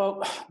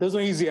 Well, there's no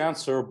easy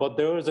answer, but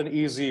there is an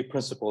easy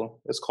principle.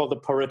 It's called the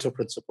Pareto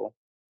principle.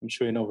 I'm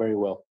sure you know very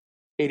well.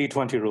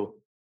 80-20 rule.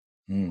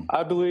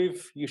 I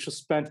believe you should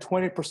spend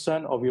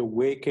 20% of your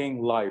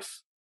waking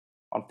life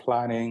on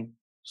planning,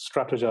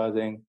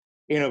 strategizing,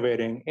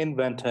 innovating,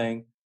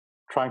 inventing,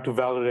 trying to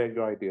validate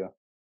your idea.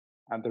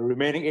 And the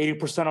remaining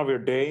 80% of your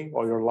day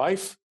or your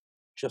life,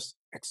 just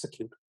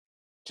execute.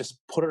 Just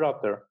put it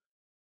out there.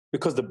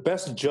 Because the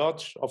best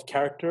judge of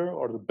character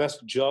or the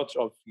best judge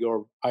of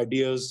your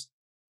ideas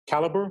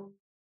caliber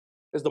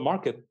is the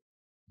market.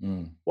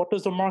 What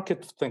does the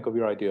market think of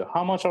your idea?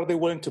 How much are they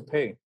willing to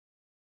pay?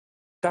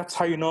 That's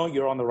how you know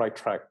you're on the right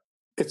track.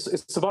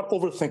 It's about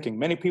overthinking.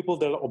 Many people,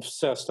 they're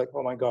obsessed, like,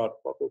 oh my God,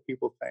 what will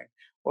people think?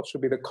 What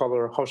should be the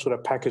color? How should I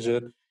package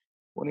it?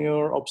 When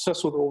you're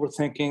obsessed with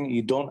overthinking,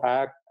 you don't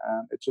act,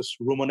 and it just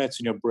ruminates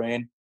in your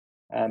brain,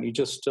 and you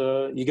just,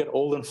 you get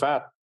old and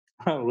fat,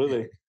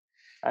 really.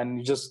 And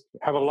you just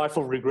have a life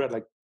of regret,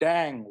 like,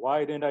 dang,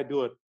 why didn't I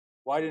do it?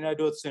 Why didn't I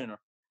do it sooner?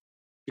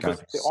 Because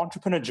the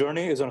entrepreneur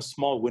journey is on a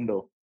small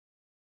window,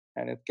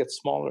 and it gets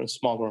smaller and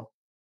smaller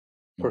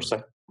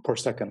per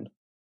second.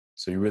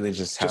 So you really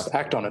just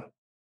act on it.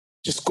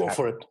 Just go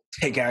for it.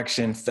 Take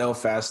action, fail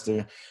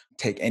faster,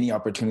 take any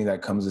opportunity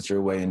that comes with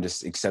your way and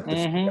just accept the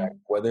feedback,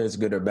 whether it's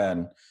good or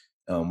bad.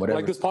 Whatever.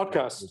 Like this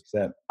podcast.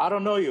 I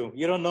don't know you.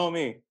 You don't know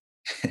me.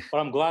 But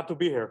I'm glad to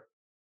be here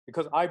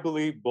because I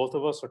believe both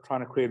of us are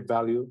trying to create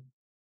value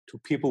to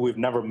people we've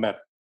never met.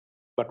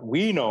 But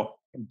we know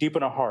deep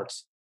in our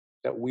hearts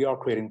that we are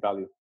creating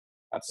value.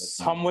 And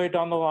some way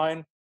down the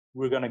line,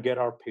 we're going to get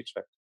our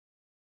paycheck.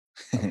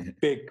 A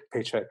big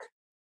paycheck.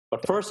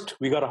 But first,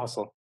 we got to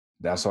hustle.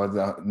 That's why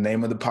the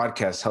name of the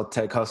podcast, Health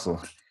Tech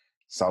Hustle.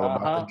 It's all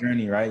about the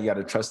journey, right? You got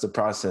to trust the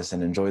process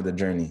and enjoy the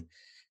journey.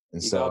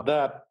 And you got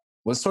that.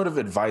 What sort of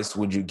advice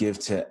would you give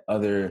to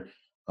other,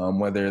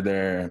 whether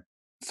they're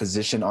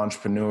physician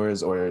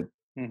entrepreneurs or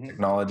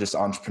technologist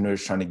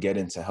entrepreneurs trying to get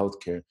into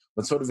healthcare?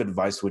 What sort of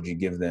advice would you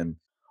give them?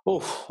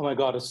 Oh my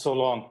God, it's so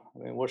long.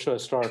 I mean, where should I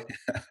start?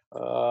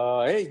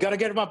 Hey, you got to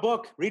get my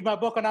book. Read my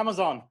book on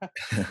Amazon.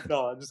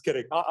 No, I'm just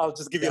kidding. I'll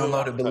just give you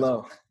download it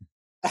below.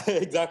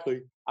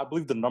 Exactly. I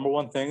believe the number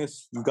one thing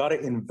is you got to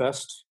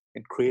invest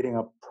in creating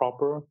a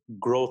proper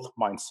growth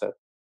mindset.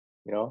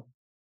 You know,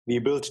 the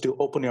ability to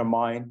open your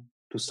mind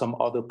to some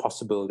other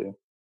possibility.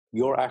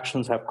 Your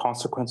actions have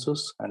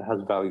consequences and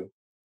has value.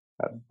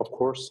 And of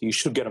course, you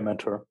should get a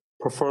mentor,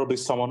 preferably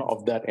someone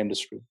of that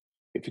industry.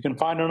 If you can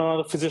find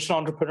another physician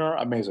entrepreneur,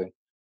 amazing.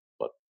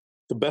 But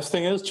the best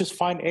thing is just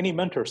find any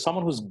mentor,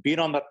 someone who's been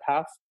on that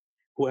path,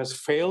 who has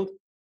failed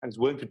and is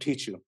willing to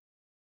teach you.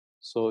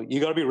 So you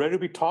got to be ready to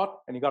be taught,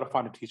 and you got to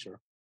find a teacher.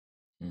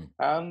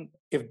 And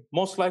if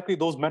most likely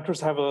those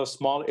mentors have a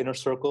small inner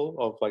circle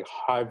of like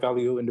high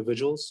value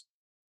individuals,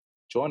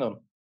 join them.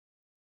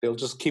 They'll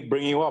just keep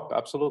bringing you up.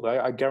 Absolutely.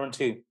 I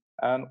guarantee.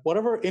 And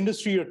whatever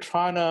industry you're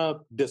trying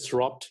to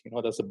disrupt, you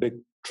know, that's a big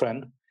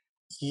trend.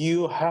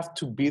 you have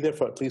to be there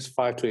for at least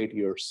 5 to 8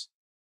 years.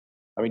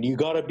 I mean, you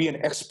got to be an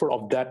expert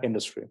of that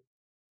industry,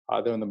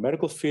 either in the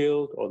medical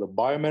field or the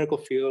biomedical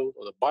field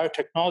or the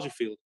biotechnology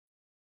field.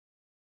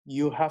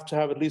 You have to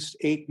have at least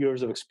 8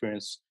 years of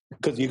experience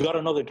because you got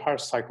to know the entire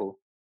cycle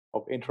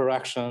of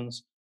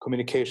interactions,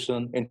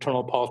 communication,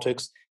 internal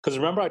politics. Because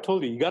remember, I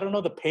told you got to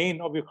know the pain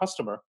of your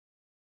customer.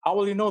 How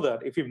will you know that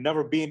if you've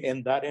never been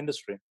in that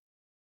industry?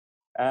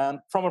 And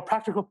from a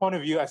practical point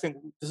of view, I think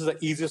this is the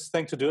easiest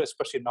thing to do,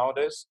 especially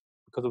nowadays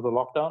because of the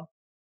lockdown.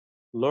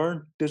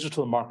 Learn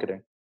digital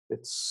marketing.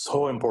 It's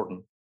so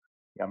important.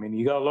 I mean,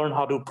 you got to learn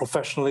how to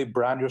professionally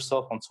brand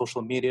yourself on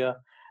social media.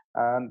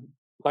 And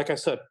like I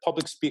said,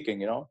 public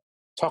speaking,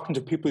 talking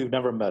to people you've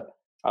never met,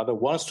 either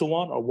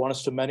one-to-one or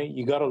one-to-many.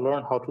 You got to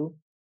learn how to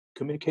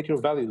communicate your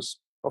values.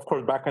 Of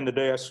course, back in the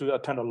day, I used to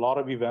attend a lot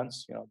of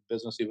events,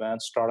 business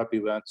events, startup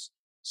events.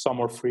 Some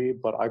were free,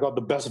 but I got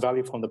the best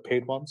value from the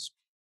paid ones.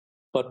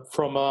 But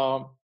from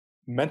a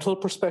mental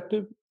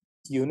perspective,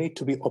 you need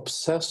to be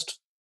obsessed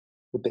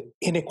with the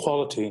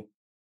inequality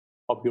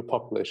of your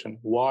population.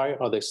 Why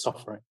are they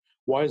suffering?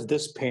 Why is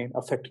this pain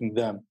affecting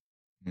them?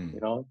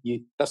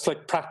 That's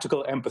like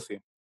practical empathy.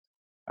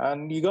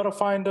 And you got to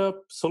find a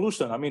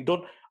solution.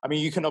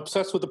 You can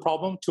obsess with the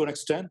problem to an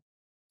extent.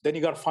 Then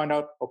you got to find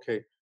out,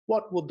 okay,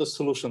 what would the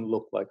solution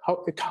look like?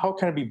 How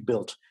can it be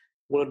built?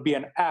 Will it be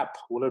an app?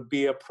 Will it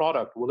be a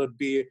product? Will it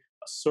be a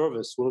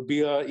service? Will it be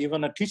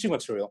even a teaching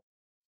material?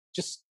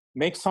 Just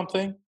make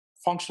something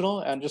functional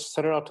and just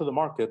set it out to the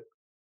market.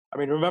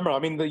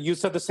 Remember, you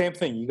said the same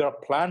thing. You got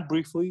to plan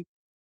briefly,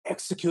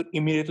 execute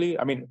immediately.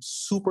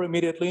 Super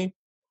immediately,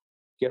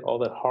 get all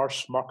that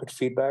harsh market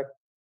feedback,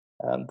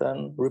 and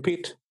then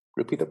repeat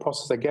the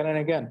process again and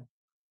again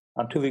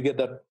until you get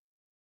that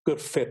good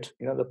fit,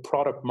 the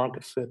product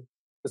market fit.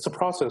 It's a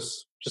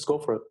process. Just go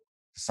for it.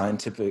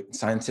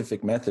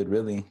 Scientific method,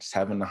 really. Just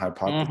having a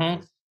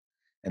hypothesis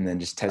and then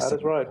just testing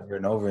it over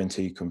and over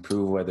until you can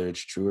prove whether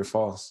it's true or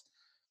false.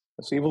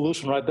 It's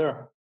evolution right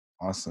there.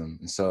 Awesome.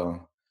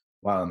 So,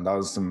 wow, that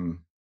was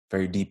some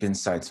very deep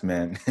insights,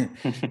 man.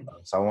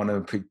 So I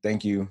want to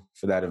thank you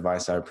for that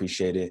advice. I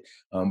appreciate it.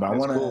 But I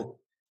want to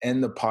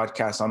end the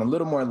podcast on a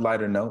little more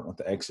lighter note with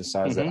the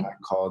exercise that I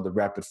call the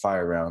rapid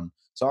fire round.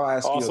 So I'll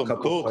ask you a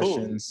couple of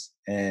questions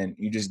and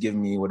you just give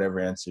me whatever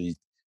answer you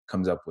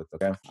comes up with,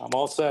 okay? I'm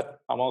all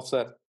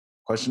set.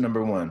 Question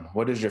number 1.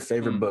 What is your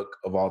favorite book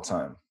of all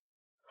time?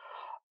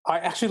 I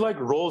actually like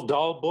Roald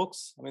Dahl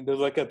books. There's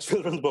like a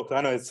children's book.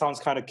 I know it sounds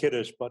kind of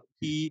kiddish, but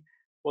he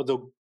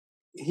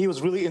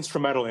was really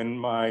instrumental in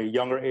my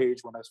younger age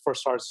when I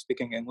first started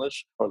speaking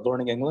English or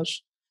learning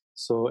English.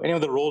 So any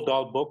of the Roald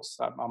Dahl books,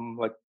 I'm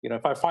like,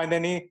 if I find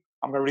any,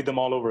 I'm going to read them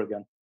all over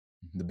again.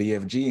 The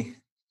BFG.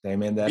 They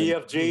made that.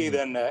 BFG,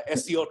 then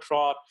SEO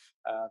Trot,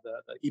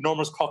 the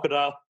enormous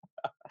crocodile.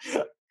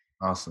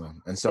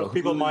 Awesome. And so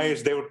people my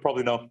age, they would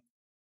probably know.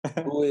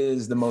 Who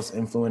is the most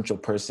influential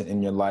person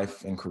in your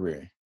life and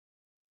career?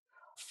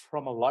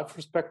 From a life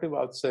perspective,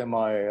 I would say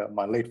my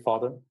late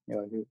father.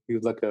 He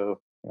was like a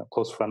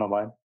close friend of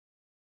mine.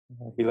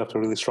 He left a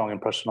really strong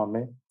impression on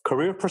me.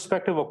 Career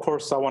perspective, of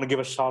course, I want to give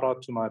a shout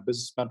out to my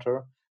business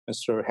mentor,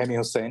 Mr. Hemi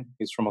Hussain.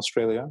 He's from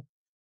Australia.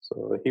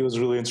 So he was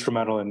really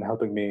instrumental in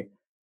helping me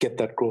get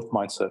that growth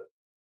mindset.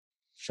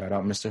 Shout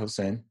out, Mr.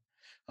 Hussain.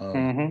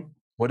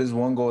 What is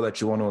one goal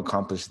that you want to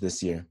accomplish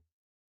this year?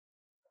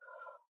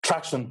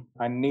 Traction.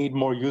 I need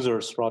more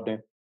users, Rodney.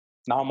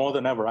 Now more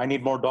than ever. I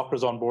need more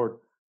doctors on board.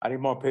 I need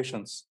more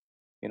patients.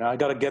 I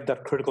got to get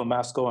that critical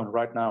mass going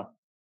right now.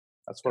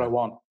 That's what I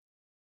want.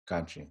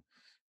 Got you.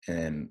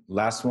 And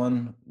last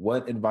one,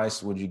 what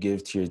advice would you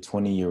give to your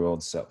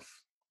 20-year-old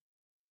self?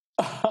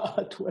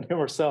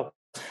 20-year-old self.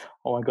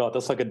 Oh my God,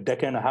 that's like a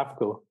decade and a half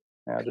ago.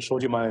 I just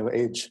showed you my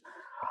age.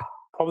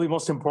 Probably the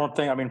most important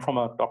thing, from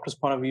a doctor's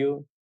point of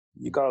view,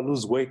 you got to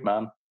lose weight,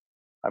 man.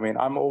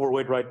 I'm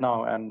overweight right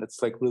now, and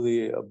it's like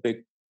really a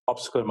big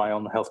obstacle in my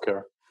own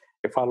healthcare.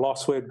 If I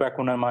lost weight back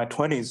when I'm in my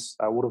 20s,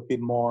 I would have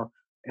been more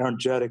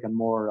energetic and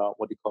more,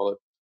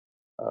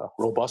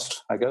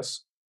 robust, I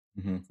guess.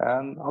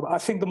 And I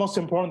think the most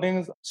important thing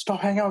is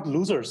stop hanging out with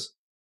losers.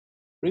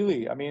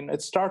 Really,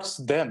 it starts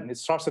then. It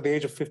starts at the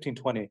age of 15,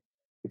 20.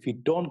 If you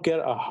don't get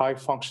a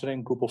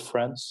high-functioning group of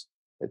friends,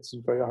 it's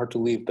very hard to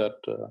leave that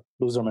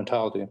loser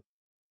mentality,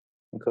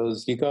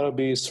 because you got to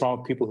be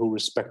surrounded with people who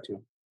respect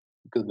you,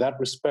 because that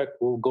respect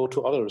will go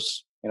to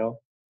others.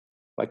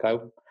 Like I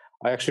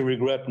actually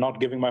regret not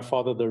giving my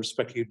father the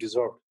respect he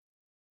deserved,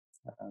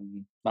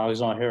 and now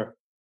he's not here.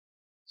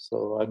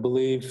 So I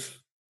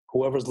believe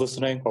whoever's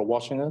listening or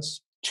watching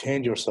this,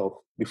 change yourself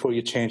before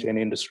you change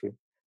any industry.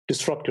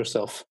 Disrupt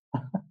yourself.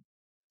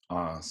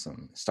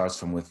 Awesome. It starts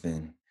from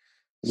within.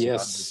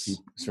 Yes.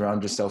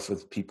 Surround yourself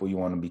with people you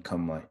want to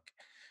become like.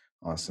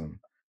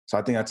 Awesome. So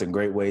I think that's a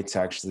great way to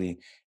actually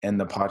end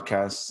the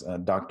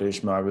podcast. Dr.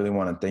 Ismail, I really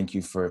want to thank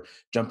you for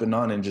jumping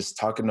on and just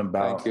talking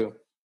about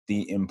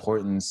the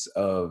importance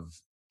of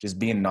just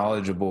being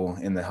knowledgeable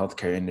in the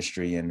healthcare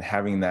industry and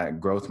having that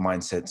growth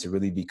mindset to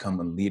really become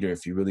a leader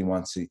if you really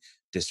want to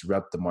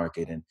disrupt the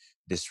market and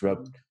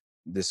disrupt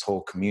this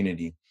whole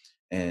community.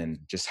 and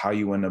just how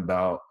you went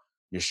about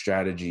your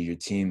strategy, your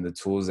team, the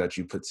tools that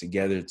you put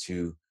together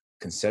to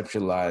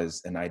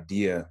conceptualize an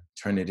idea,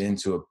 turn it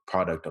into a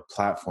product, a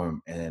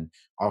platform, and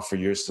offer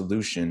your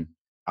solution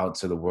out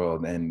to the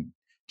world. And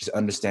just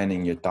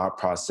understanding your thought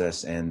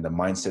process and the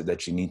mindset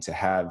that you need to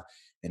have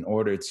in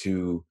order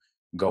to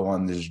go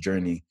on this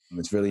journey.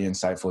 It's really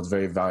insightful. It's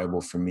very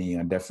valuable for me.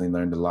 I definitely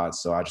learned a lot.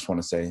 So I just want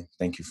to say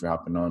thank you for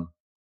hopping on.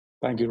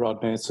 Thank you,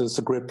 Rodney. It's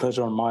a great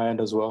pleasure on my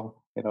end as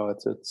well.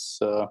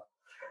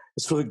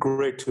 It's really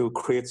great to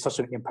create such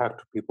an impact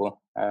to people.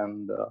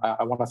 And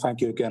I want to thank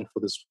you again for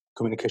this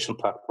communication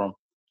platform.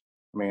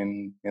 I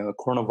mean, the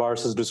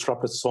coronavirus has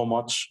disrupted so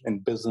much in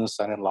business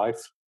and in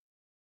life.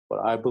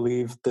 But I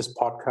believe this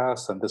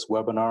podcast and this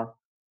webinar,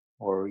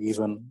 or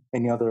even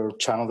any other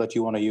channel that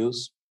you want to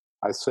use,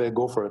 I say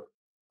go for it.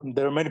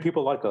 There are many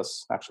people like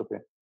us, actually.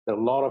 There are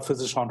a lot of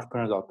physician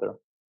entrepreneurs out there.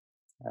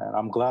 And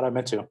I'm glad I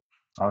met you.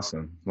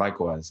 Awesome.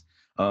 Likewise.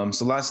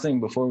 So last thing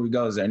before we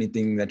go, is there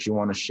anything that you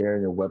want to share,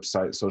 your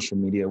website, social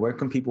media? Where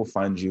can people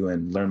find you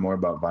and learn more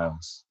about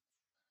ViOS?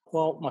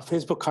 Well, my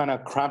Facebook kind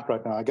of cramped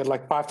right now. I get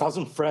like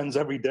 5,000 friends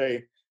every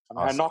day.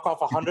 Awesome. I knock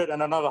off 100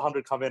 and another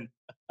 100 come in.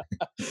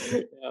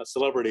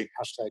 Celebrity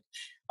hashtag.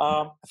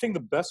 I think the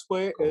best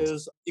way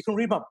is you can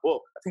read my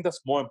book. I think that's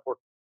more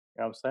important.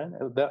 You know what I'm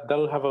saying?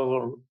 That'll have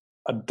a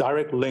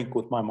direct link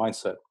with my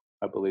mindset,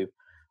 I believe.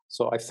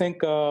 So I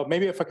think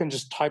maybe if I can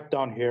just type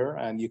down here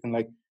and you can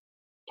like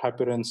type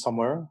it in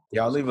somewhere.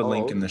 Yeah, I'll leave a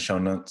link in the show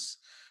notes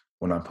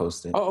when I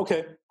post it. Oh,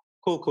 okay.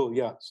 Cool.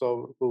 Yeah.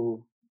 So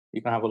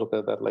you can have a look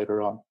at that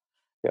later on.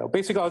 Yeah.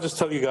 Basically, I'll just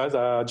tell you guys,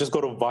 just go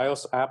to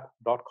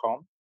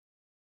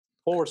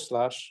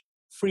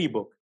viosapp.com/free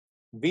book.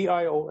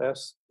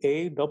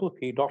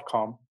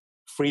 VIOSAPP.com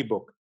free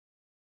book.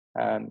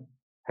 And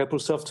help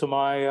yourself to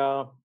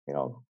my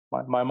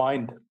my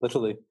mind,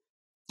 literally.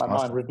 My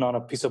mind written on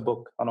a piece of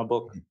book, on a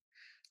book.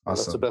 Awesome.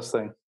 That's the best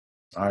thing.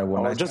 All right.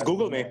 Well, just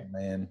Google me.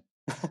 Man.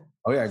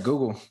 Oh, yeah.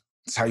 Google.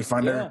 That's how you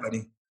find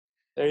everybody.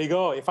 There you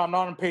go. If I'm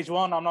not on page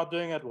one, I'm not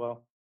doing it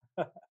well.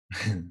 All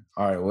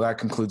right. Well, that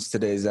concludes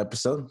today's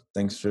episode.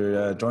 Thanks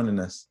for joining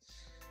us.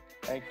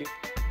 Thank you.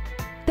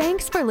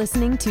 Thanks for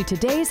listening to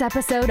today's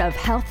episode of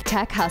Health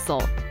Tech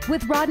Hustle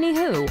with Rodney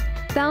Hu,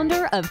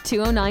 founder of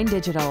 209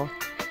 Digital.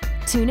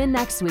 Tune in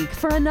next week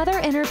for another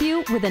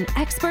interview with an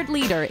expert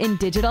leader in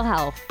digital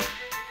health.